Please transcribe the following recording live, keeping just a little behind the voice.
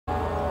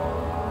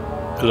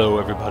Hello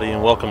everybody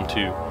and welcome to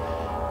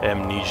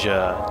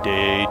Amnesia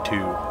Day 2.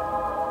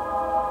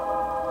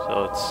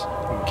 So let's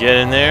get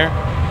in there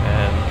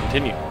and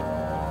continue.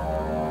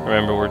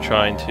 Remember, we're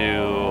trying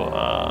to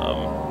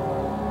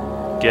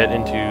get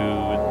into,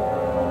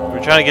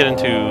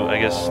 I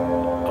guess,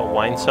 a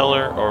wine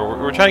cellar, or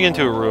we're trying to get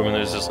into a room and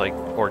there's this like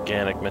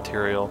organic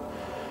material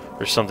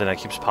or something that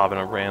keeps popping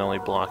up randomly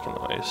blocking the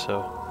way.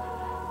 So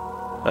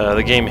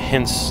the game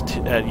hints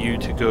at you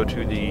to go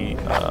to the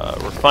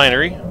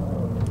refinery.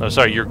 Oh,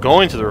 sorry, you're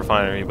going to the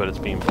refinery, but it's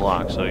being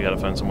blocked, so you gotta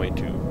find some way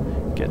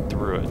to get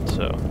through it.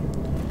 So,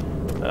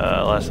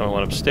 last time I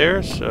went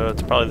upstairs, so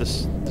it's probably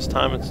this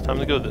time it's time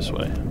to go this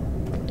way.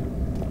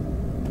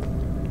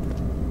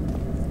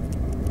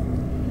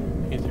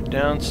 Either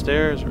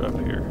downstairs or up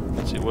here.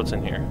 Let's see what's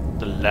in here.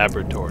 The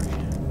laboratory.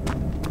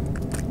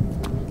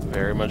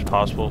 Very much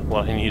possible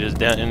what I need is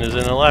in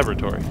a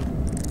laboratory.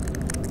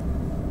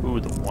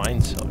 Ooh, the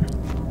wine cellar.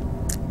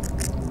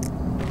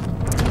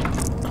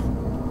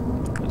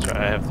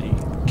 I have the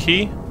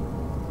key.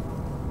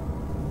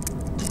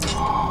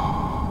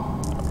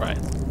 Alright.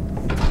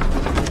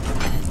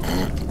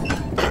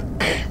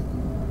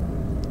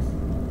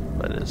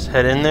 Let us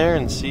head in there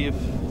and see if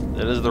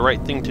that is the right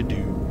thing to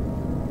do.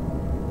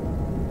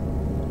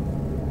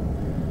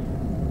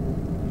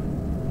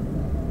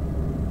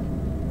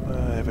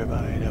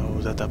 Everybody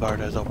knows that the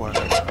bird is a word.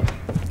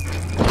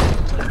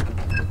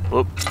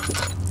 Whoops.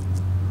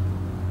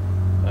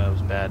 That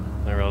was bad.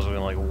 I realized I was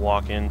gonna like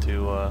walk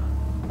into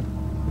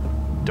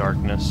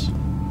darkness.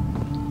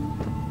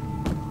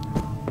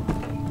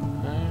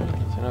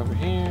 Nothing over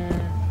here.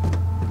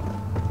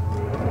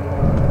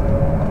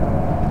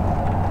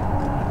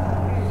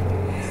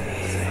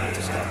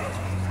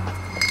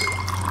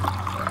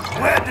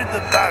 Where did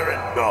the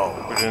Baron go?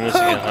 We're doing this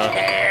again, huh? Who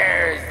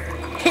cares?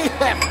 He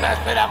left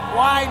us enough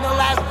wine to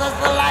last us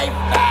a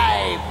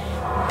lifetime.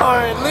 Or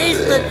at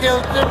least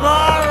until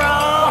tomorrow.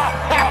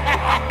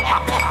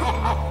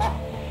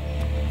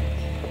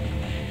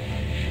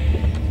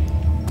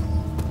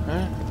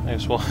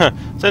 Well,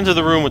 let's enter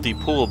the room with the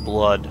pool of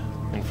blood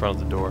in front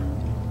of the door.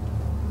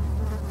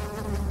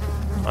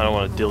 I don't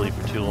want to dilly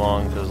for too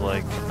long because,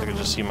 like, I could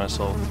just see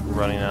myself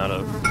running out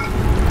of.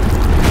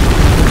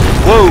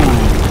 Whoa!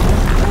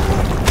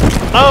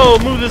 Oh,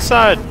 move this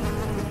side!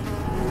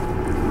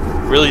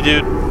 Really,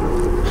 dude?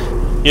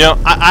 You know,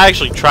 I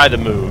actually tried to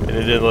move and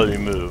it didn't let me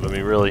move. I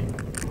mean, really?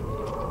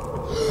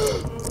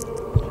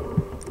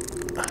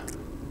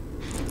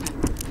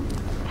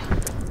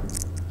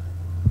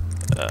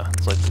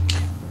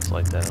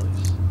 Like that at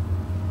least.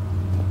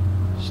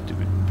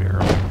 Stupid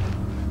barrel.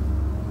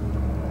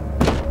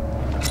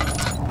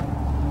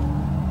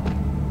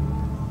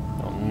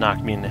 It'll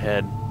knock me in the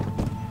head.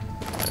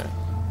 Okay.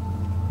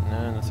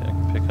 No, nothing I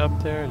can pick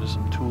up there. Just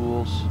some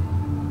tools.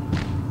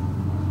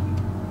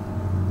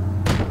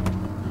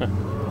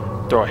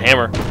 Throw a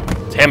hammer.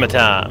 It's hammer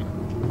time.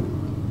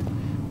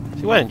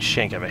 See, why didn't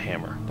Shank have a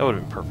hammer? That would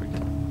have been perfect.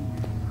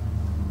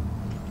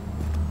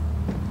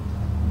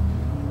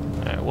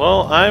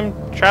 Well, I'm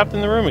trapped in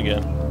the room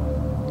again.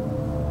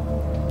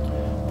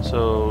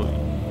 So,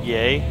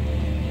 yay.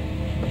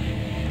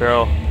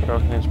 Barrel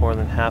contains more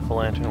than half a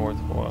lantern worth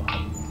of oil.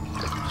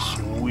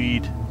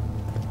 Sweet.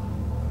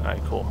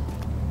 Alright, cool.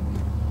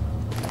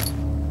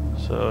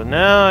 So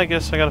now I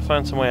guess I gotta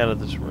find some way out of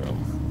this room.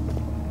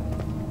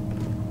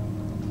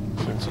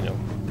 Since, you know,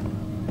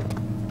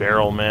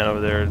 Barrel Man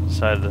over there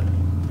decided to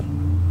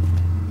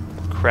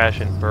crash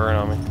and burn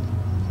on me.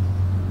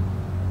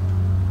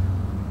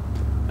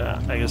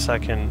 I guess I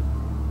can...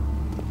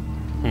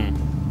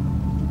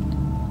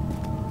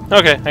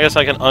 Okay, I guess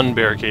I can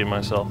unbarricade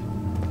myself.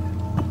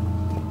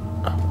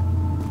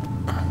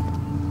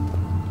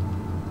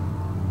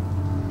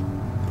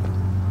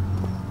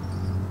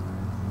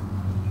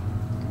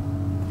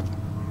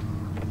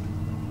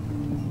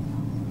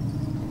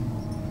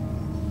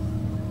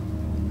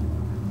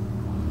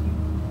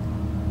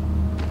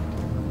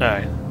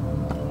 Alright.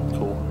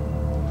 Cool.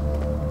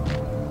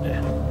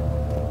 Yeah.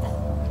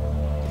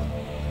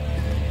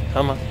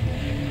 Come on.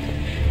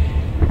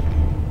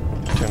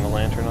 Turn the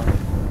lantern on.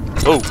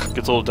 Oh, it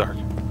gets a little dark.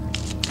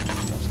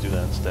 Let's do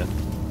that instead.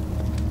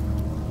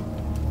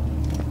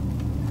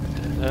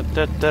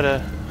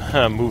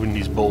 I'm moving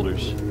these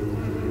boulders.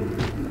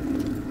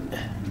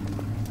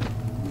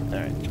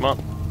 Alright, come on.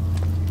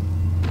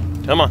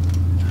 Come on.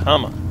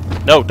 Come on.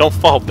 No, don't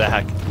fall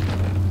back.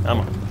 Come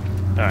on.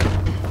 Alright.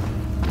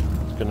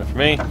 It's good enough for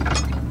me.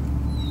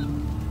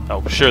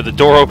 Oh, sure, the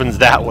door opens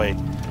that way.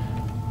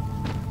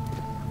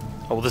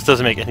 Oh, well, this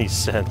doesn't make any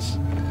sense.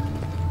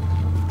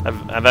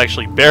 I've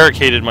actually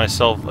barricaded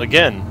myself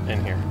again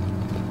in here.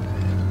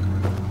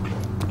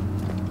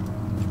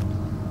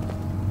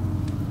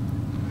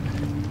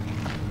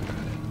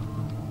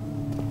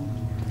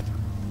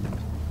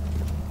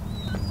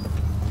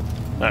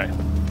 Alright.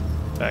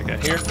 Back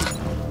out here.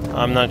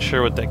 I'm not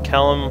sure what that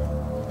calamine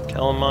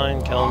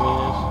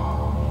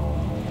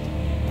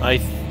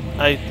is.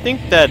 I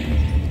think that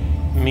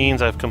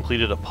means I've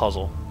completed a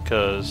puzzle,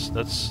 because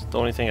that's the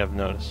only thing I've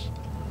noticed.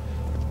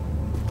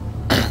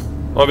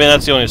 Well, I mean,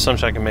 that's the only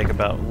assumption I can make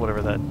about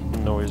whatever that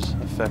noise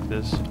effect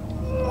is.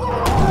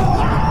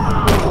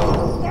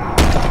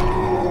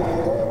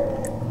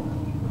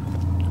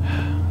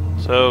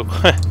 So,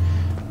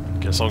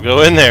 guess I'll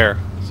go in there.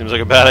 Seems like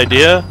a bad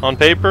idea on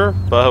paper,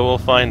 but we'll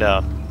find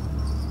out.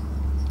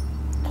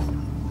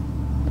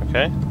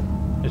 Okay,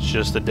 it's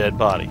just a dead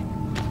body.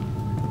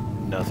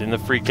 Nothing to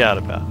freak out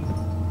about.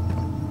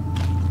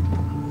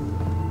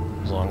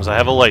 As long as I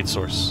have a light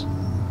source.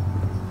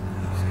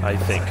 I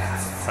think.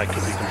 I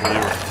could be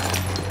completely wrong.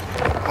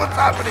 What's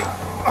happening?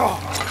 Oh,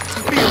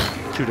 feel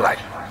Too dark.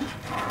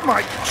 like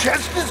my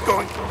chest is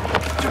going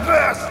to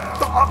burst.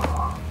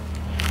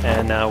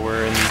 And now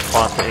we're in the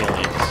plot to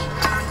aliens.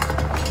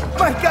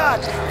 My God!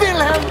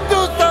 Wilhelm,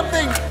 do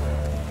something!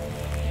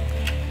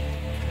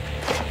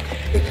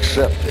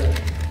 Accept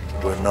it.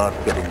 We're not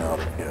getting out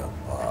of here.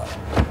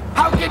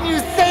 How can you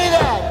say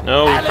that?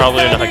 No, we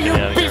probably are not Alexander,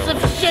 getting out of you here.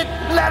 piece of shit!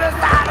 Let us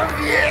out of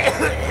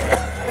here!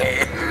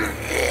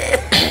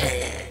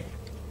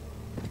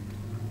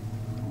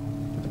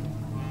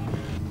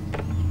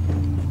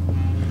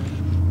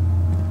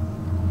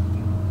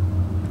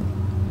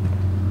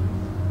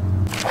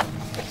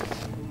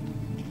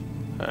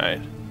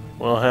 Alright.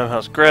 Wilhelm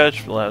House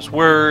Gretsch, the last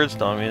words.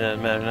 Don't mean that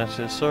matter. That's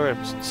just sorry.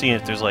 I'm just seeing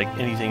if there's like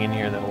anything in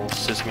here that will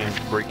assist me in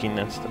breaking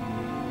that stuff.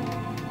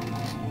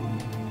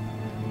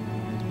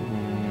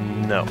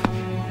 No.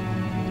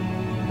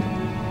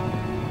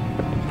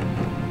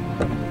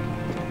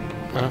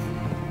 Huh?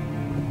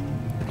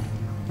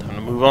 Time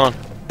to move on.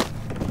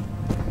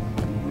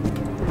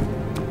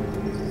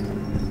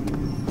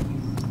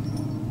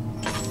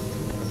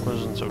 It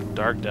wasn't so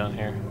dark down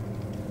here.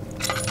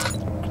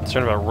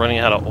 Concerned about running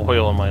out of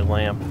oil on my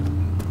lamp.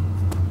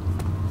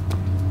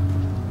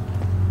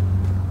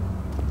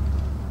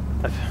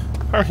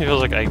 Part of me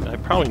feels like I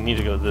probably need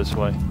to go this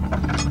way.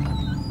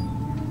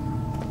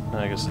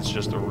 I guess it's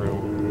just a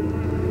room.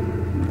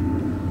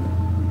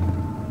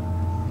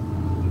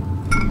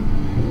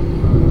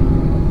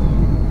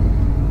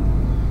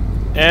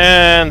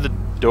 And the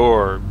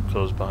door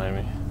closed behind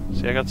me.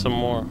 See, I got some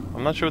more.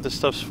 I'm not sure what this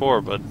stuff's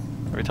for, but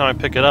every time I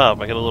pick it up,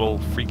 I get a little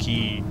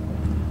freaky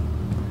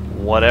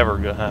whatever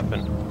gonna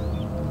happen.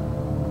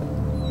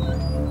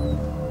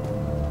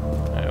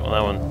 Alright,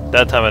 well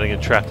that time I didn't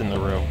get trapped in the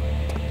room.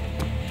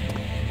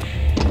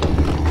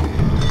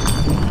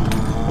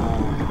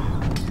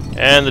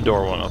 And the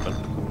door won't open.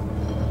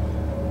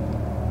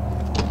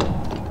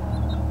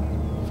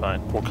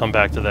 Fine, we'll come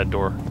back to that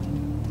door.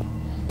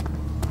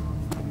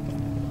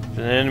 If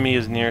an enemy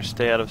is near,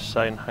 stay out of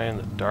sight and hide in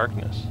the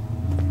darkness.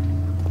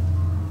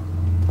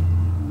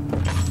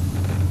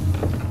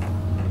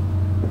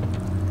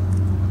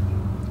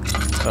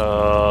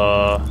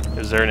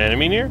 Is there an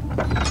enemy near?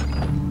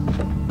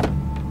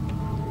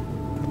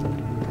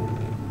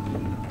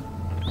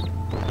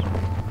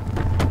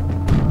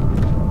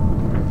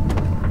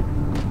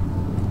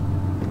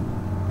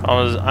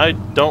 I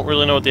don't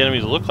really know what the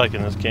enemies look like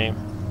in this game.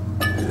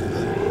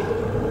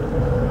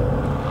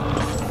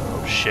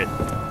 Oh shit.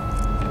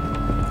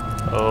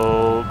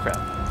 Oh crap.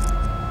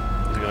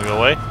 Is it gonna go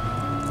away?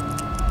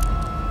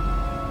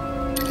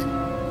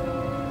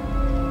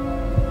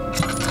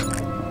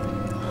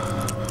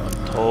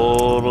 I'm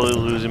totally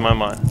losing my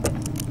mind.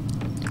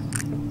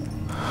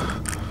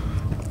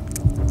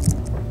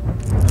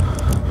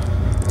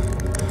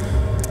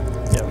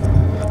 Yep.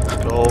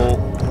 Go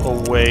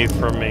away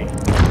from me.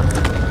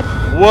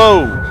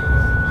 Whoa!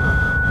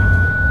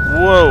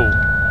 Whoa!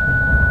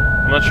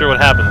 I'm not sure what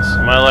happens.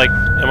 Am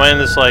I in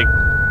this, like,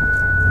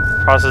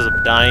 process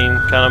of dying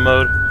kind of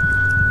mode?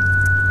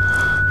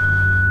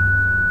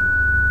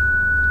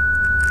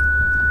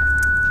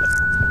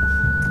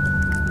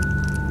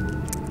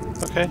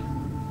 Okay.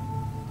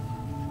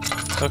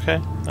 Okay.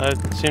 I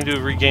seem to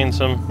have regained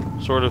some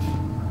sort of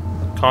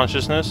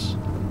consciousness.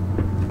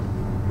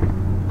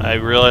 I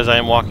realize I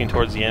am walking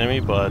towards the enemy,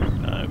 but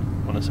I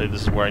want to say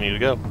this is where I need to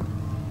go.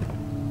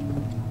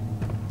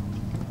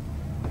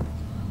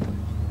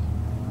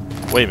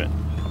 Wait a minute.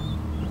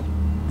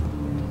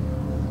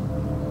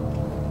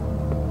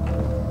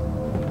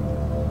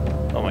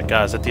 Oh my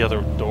god, is that the other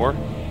door?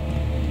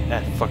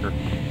 That fucker.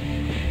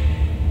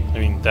 I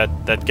mean,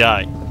 that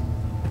guy.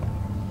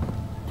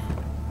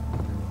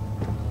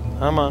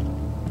 Come on.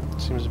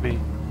 Seems to be...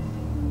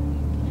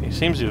 He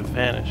seems to have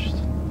vanished.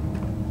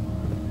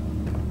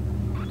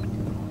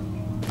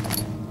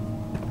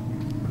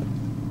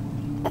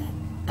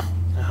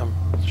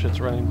 Shit's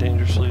running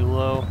dangerously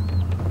low.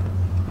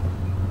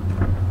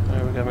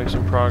 Alright, we gotta make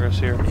some progress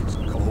here. It's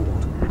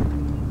cold.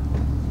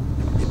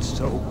 It's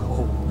so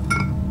cold.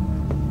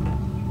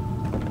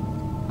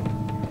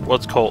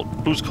 What's cold?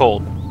 Who's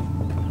cold?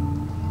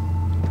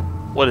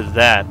 What is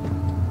that?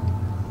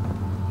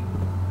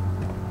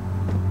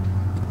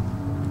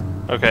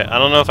 Okay, I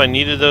don't know if I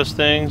needed those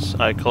things.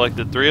 I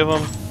collected 3 of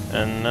them,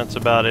 and that's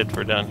about it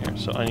for down here.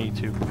 So I need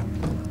to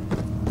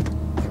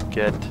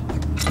get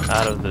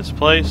out of this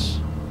place.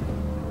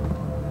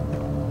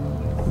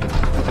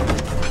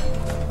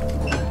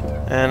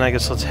 And I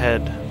guess let's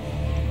head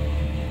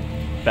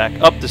back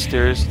up the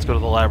stairs. Let's go to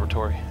the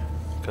laboratory.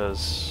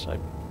 Because I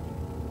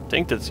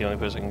think that's the only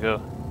place I can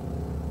go.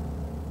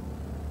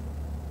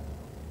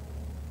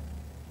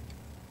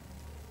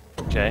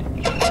 Okay.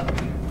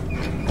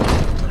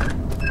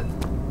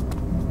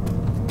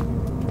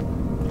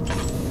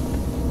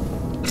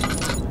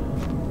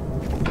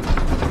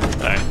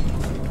 Alright.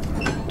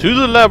 To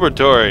the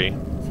laboratory!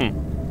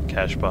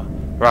 Cash bar.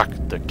 Rock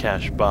the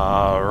cash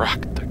bar.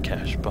 Rock the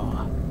cash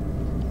bar.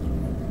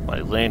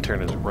 My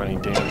lantern is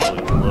running dangerously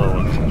low.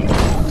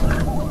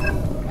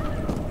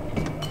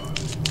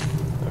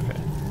 Okay.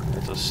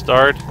 That's a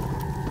start.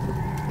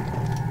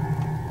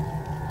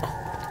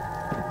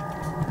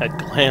 At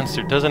glance,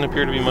 there doesn't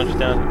appear to be much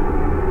down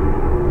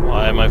here.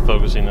 Why am I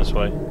focusing this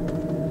way?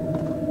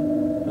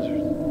 Is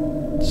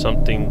there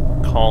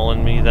something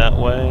calling me that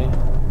way?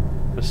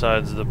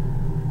 Besides the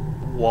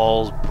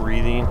walls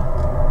breathing?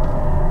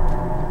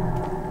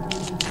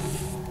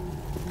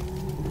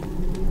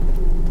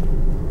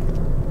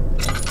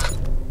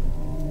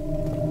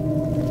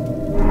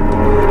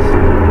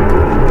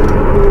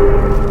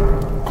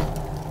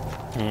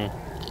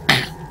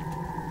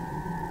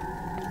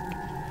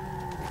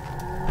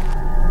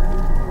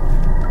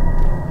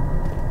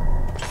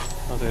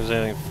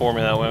 For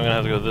me that way, I'm gonna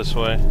have to go this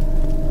way.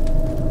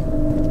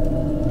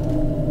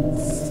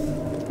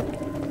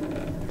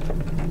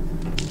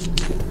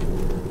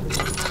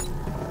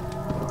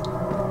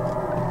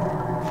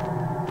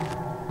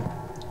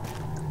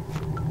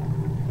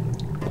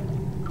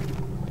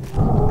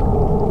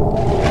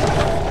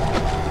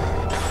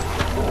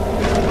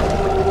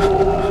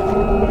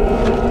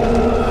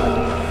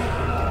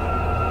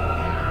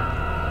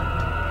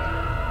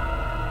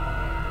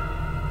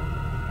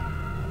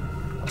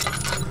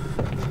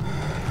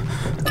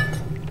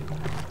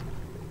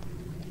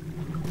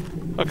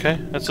 Okay,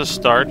 that's a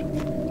start.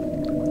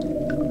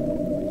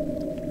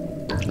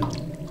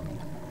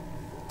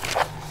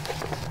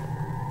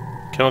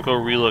 Chemical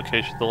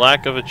relocation. The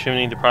lack of a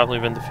chimney to properly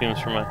vent the fumes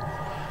from my...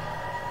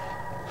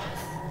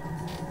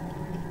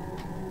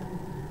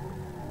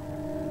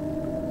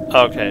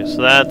 Okay,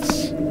 so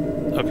that's...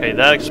 Okay,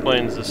 that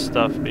explains the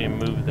stuff being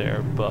moved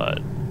there,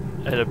 but...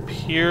 It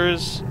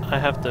appears I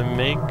have to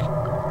make...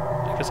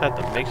 I guess I have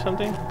to make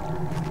something?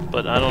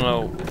 But I don't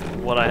know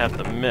what I have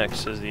to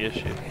mix is the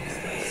issue.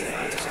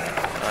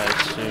 I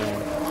assume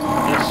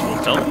this will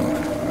tell me.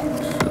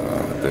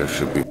 There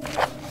should be.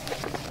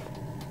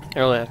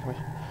 Early alchemy.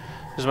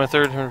 This is my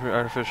third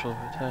artificial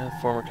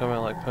former coming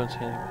like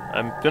potency.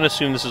 I'm gonna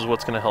assume this is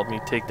what's gonna help me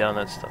take down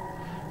that stuff.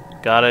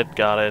 Got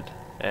it.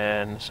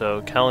 And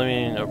so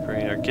calamine and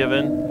opaline are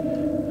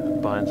given.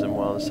 Binds them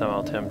well. This time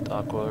I'll attempt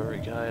aqua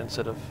regai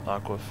instead of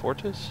aqua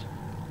fortis.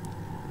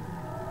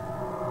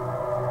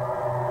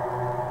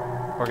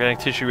 Organic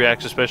tissue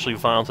reacts especially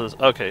violent to this.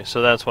 Okay,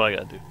 so that's what I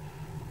gotta do.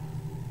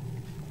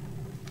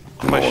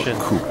 Question.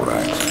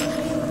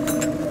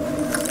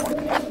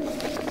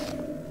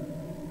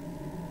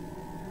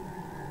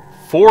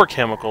 Four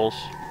chemicals.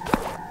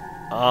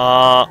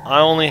 I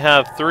only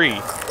have 3.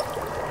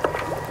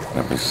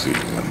 Let me see.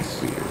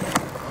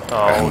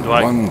 Oh, and do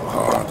I? One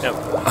part. Yep.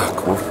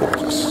 Aqua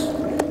fortis.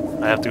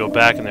 I have to go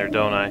back in there,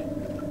 don't I?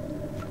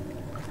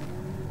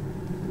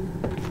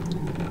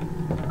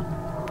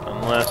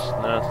 Unless,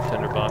 no, it's a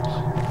tinderbox.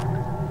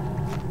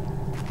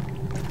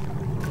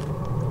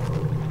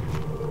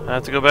 I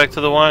have to go back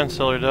to the wine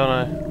cellar, don't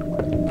I?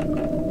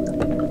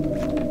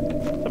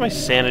 Is that my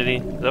sanity?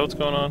 Is that what's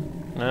going on?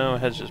 No, my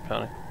head's just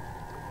pounding.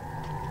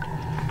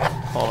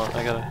 Hold on,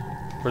 I gotta...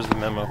 Where's the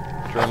memo?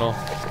 Journal.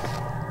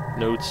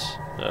 Notes.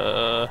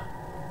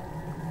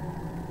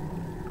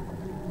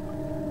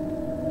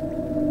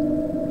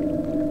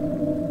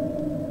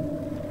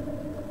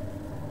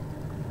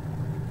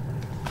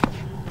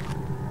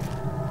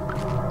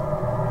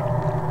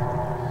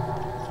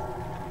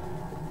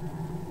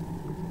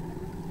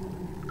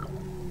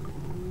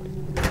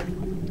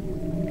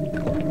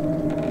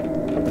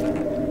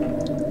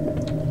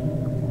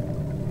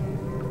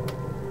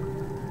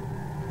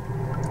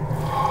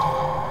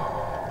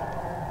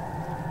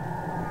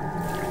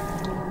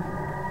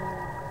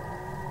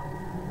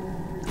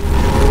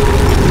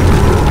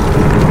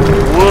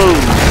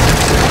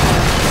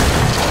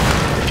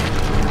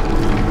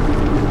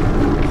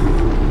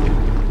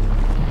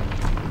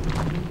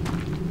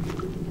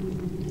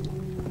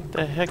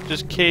 The heck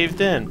just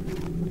caved in?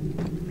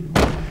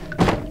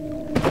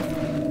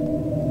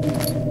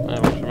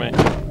 That works for me.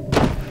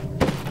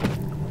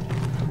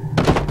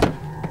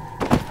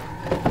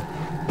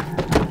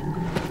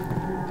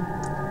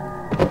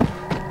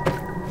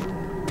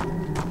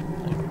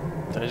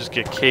 Did I just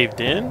get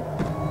caved in?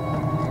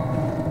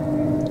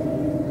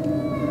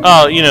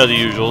 Oh, you know the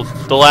usual.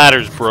 The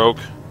ladder's broke.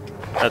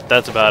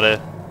 That's about it.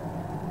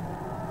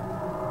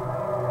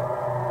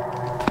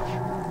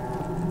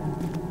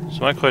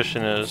 So my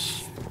question is,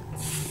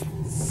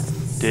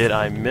 did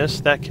I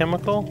miss that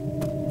chemical?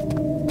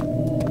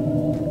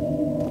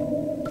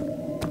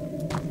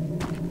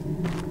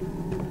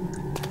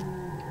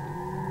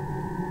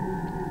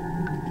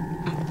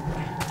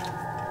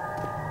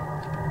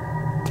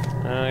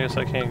 I I guess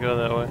I can't go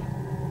that way.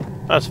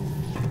 I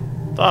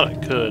thought I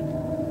could.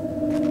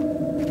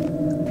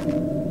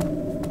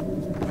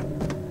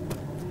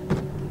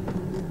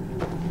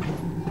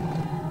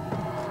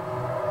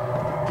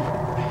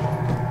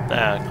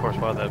 Ah, of course,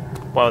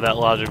 why would that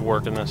logic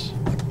work in this?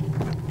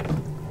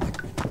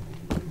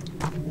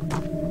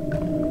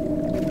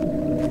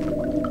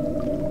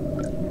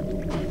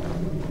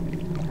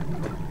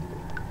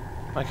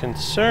 My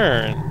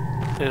concern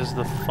is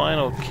the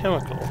final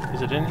chemical.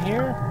 Is it in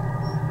here?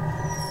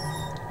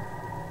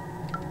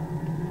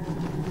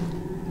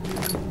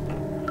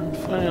 I'm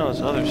finding all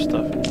this other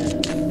stuff in here.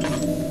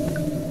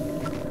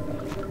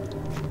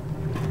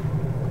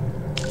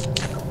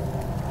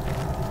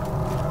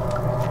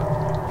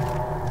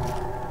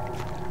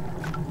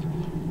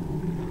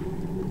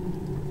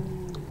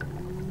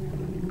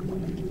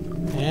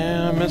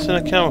 Yeah, I'm missing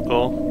a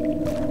chemical.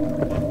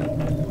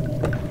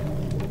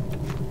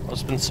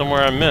 Must have been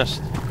somewhere I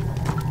missed.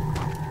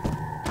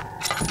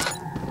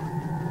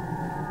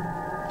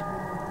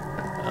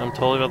 I'm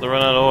totally about to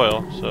run out of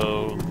oil,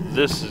 so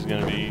this is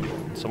going to be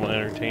somewhat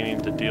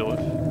entertaining to deal with.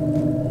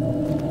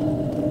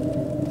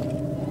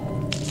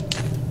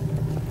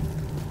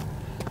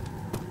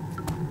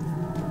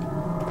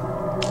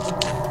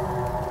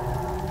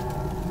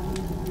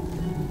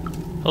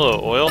 Hello,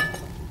 oil.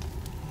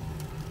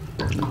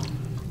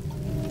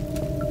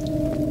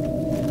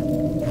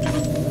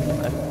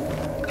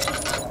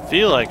 I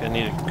feel like I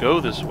need to go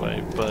this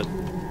way, but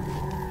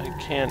I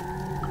can't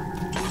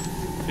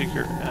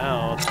figure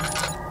out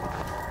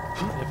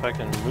if I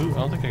can move. I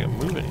don't think I can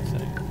move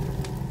anything.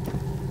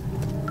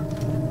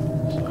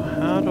 So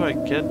how do I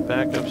get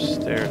back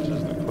upstairs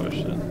is the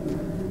question.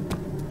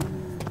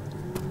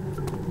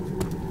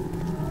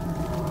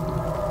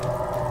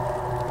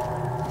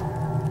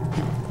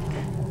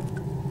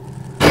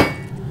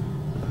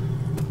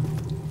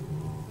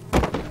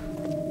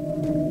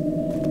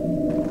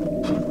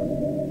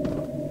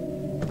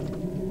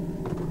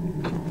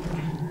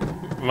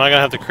 Am I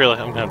gonna have to create like,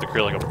 I'm gonna have to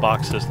create like a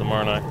box system,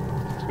 aren't I?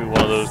 It's gonna be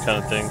one of those kind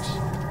of things.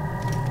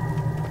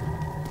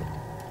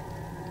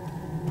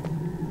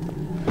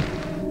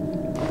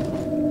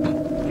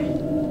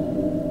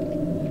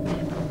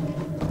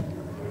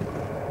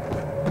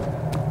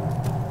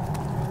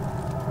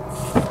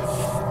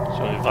 It's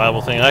the only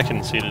viable thing I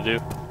can see to do.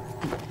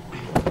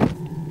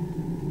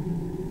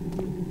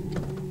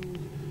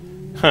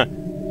 Huh.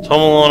 It's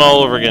Home Alone all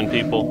over again,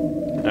 people.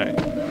 Alright.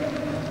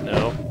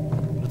 No.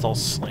 It's all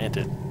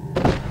slanted.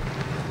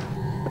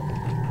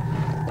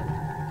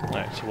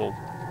 Alright, so we'll...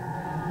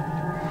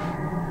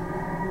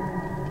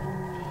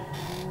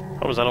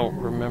 Problem is I don't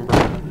remember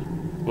how to...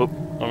 Whoop. I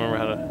don't remember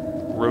how to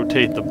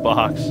rotate the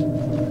box.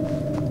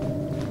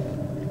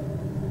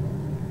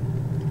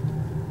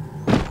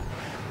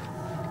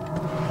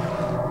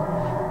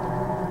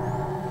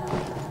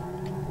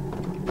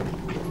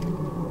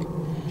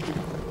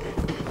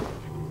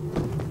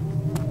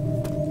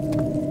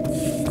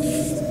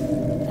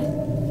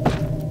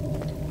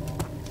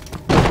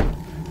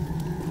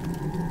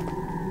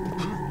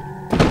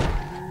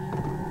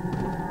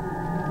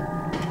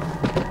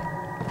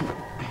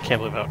 I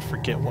can't believe I would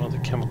forget one of the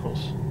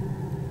chemicals.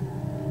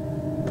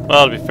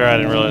 Well, to be fair, I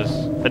didn't realize.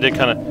 I did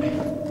kind of...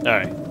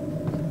 Alright.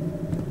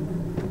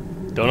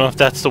 Don't know if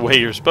that's the way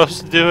you're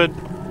supposed to do it,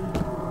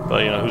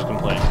 but, you know, who's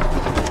complaining?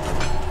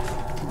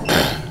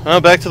 Well,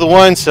 back to the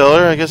wine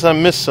cellar. I guess I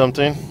missed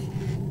something.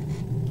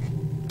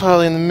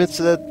 Probably in the midst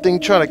of that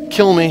thing trying to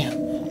kill me.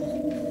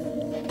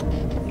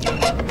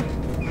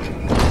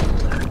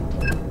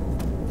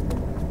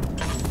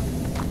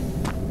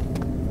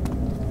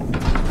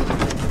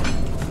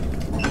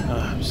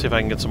 See if I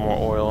can get some more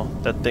oil.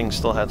 That thing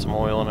still had some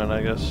oil in it,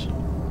 I guess.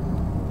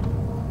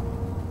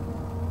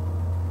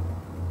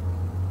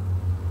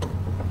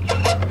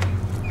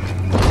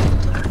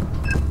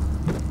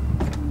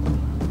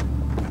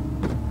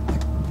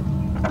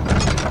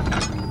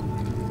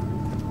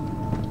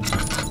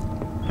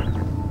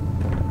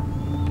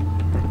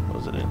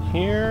 Was it in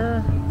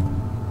here?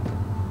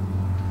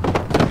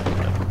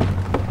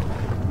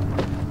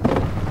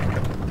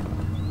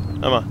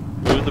 Come on,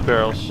 move the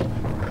barrels.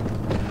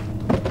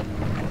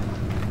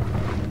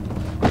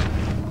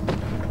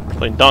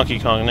 Playing Donkey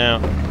Kong now.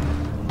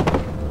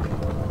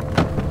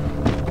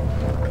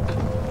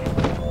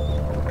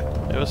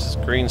 Hey, what's this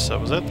green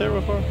stuff? Was that there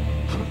before?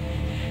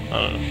 I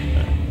don't know.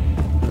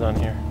 It's on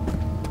here.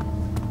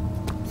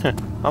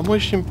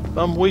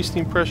 I'm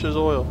wasting precious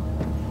oil.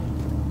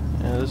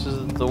 Yeah, this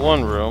is the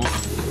one room.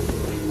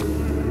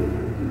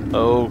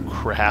 Oh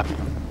crap.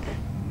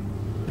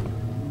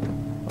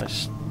 My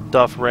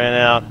stuff ran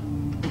out.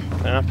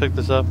 Can I pick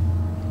this up?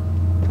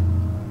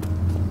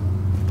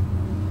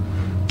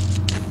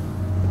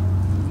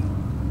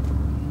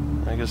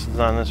 I guess it's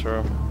not in this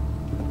room.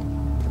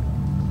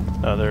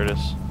 Oh, there it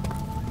is.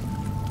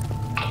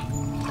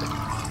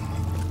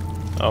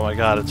 Oh my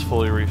god, it's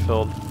fully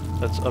refilled.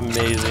 That's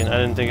amazing. I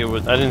didn't think it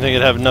would. I didn't think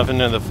it'd have nothing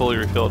in the fully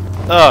refilled.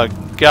 Oh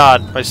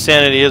god, my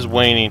sanity is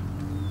waning.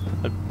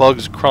 That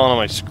bug's crawling on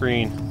my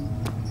screen.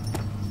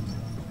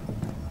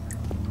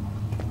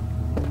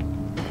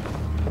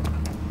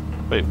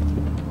 Wait,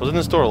 wasn't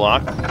this door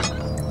locked?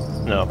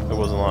 No, it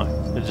wasn't locked.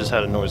 It just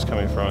had a noise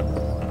coming from it.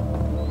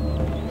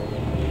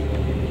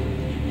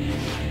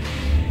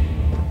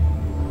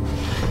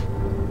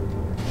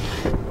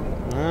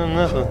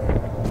 Nothing.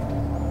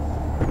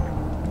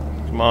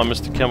 Come on,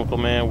 Mr. Chemical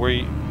Man,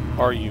 where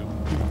are you?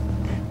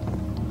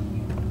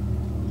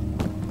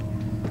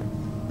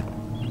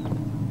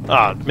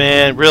 Ah,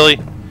 man, really?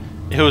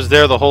 It was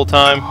there the whole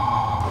time?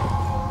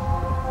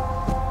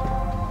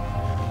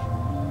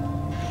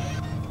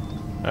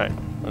 Alright,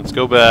 let's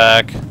go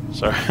back.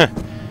 Sorry.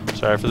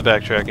 Sorry for the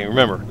backtracking.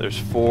 Remember, there's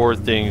 4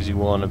 things you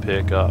want to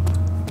pick up.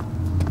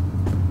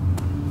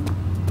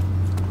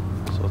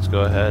 So let's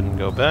go ahead and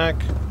go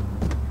back.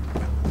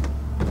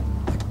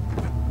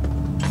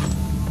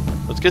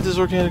 Let's get this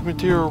organic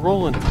material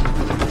rolling.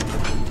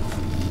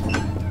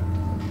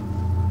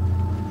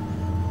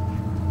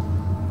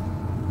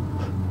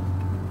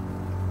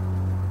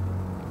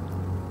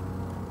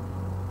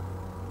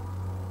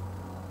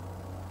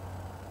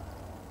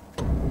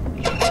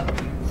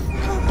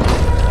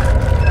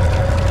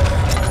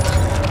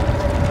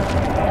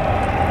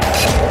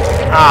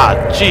 Ah,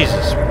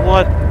 Jesus,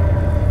 what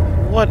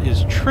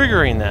is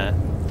triggering that?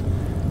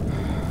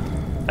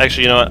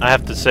 Actually, you know what, I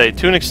have to say,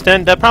 to an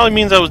extent, that probably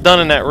means I was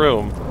done in that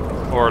room.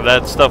 Or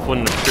that stuff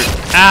wouldn't have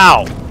triggered.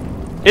 Ow!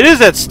 It is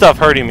that stuff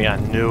hurting me, I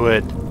knew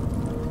it.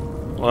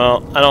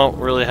 Well, I don't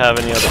really have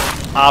any other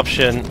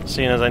option,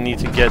 seeing as I need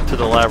to get to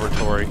the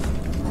laboratory.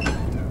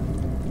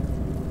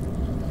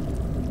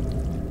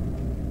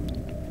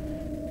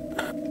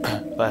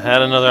 If I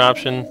had another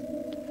option,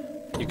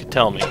 you could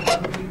tell me.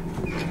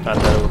 Not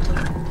that it would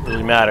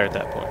really matter at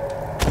that point.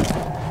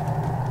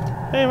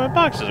 Hey, my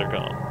boxes are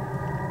gone.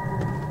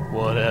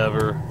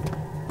 Whatever.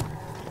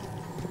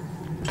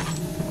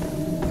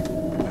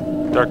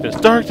 Darkness,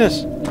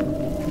 darkness!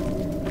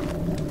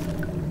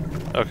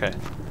 Okay.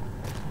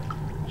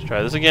 Let's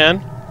try this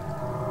again.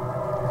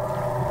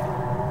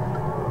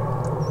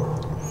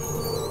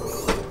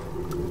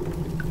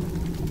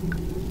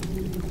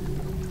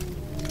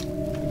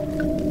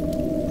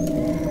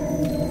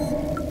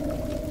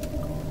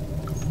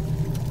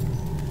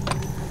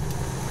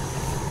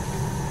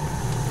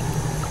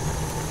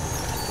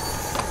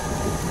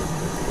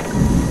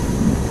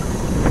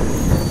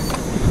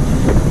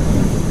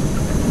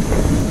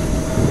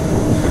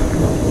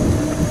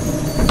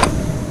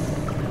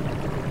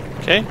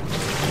 Okay.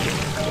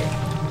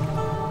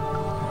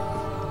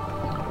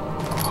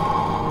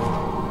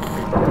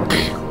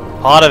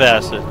 Pot of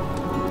acid. I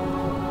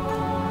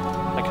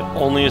can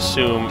only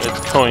assume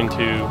it's going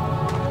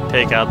to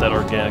take out that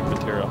organic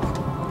material.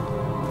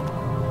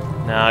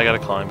 Now I gotta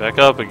climb back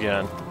up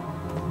again.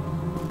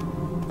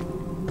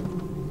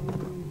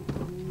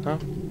 Huh?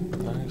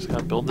 I just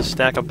gotta build this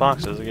stack of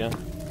boxes again.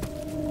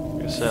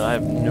 Like I said, I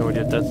have no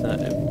idea if that's not,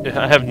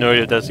 I have no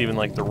idea if that's even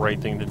like the right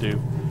thing to do.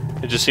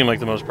 It just seemed like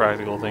the most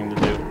practical thing to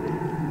do.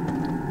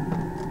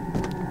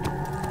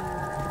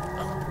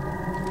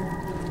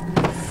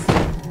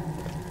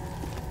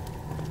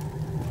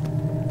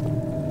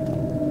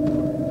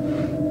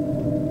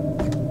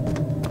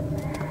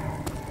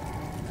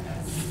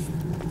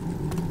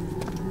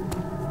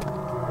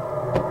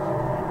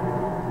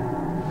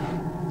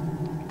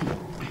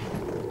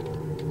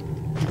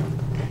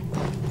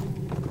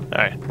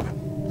 Alright,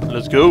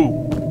 let's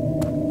go.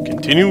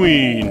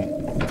 Continuing.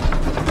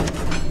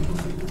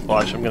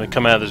 Watch, I'm gonna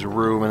come out of this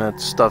room and that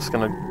stuff's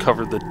gonna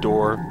cover the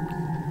door.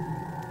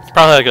 It's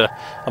probably like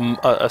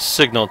a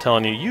signal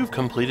telling you, you've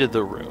completed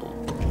the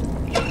room.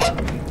 Yeah,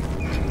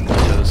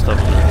 this stuff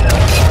is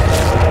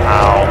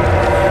ow.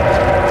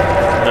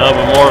 No,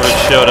 but more of it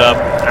showed up.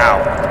 Ow.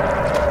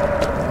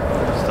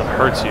 This stuff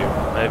hurts you.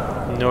 I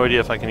have no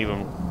idea if I can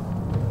even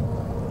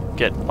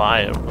get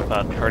by it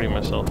without hurting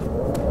myself.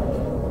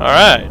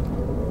 Alright.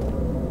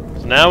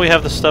 So now we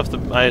have the stuff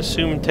that I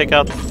assume take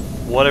out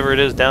whatever it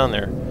is down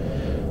there.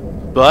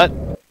 But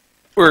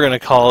we're gonna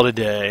call it a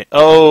day.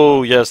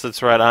 Oh, yes,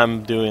 that's right,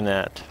 I'm doing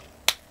that.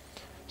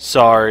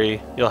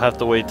 Sorry, you'll have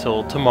to wait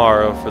till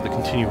tomorrow for the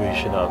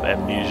continuation of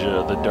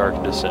Amnesia, The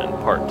Dark Descent,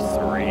 Part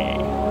 3.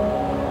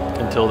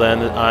 Until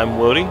then, I'm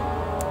Woady.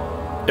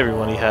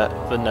 Everyone,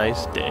 have a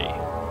nice day.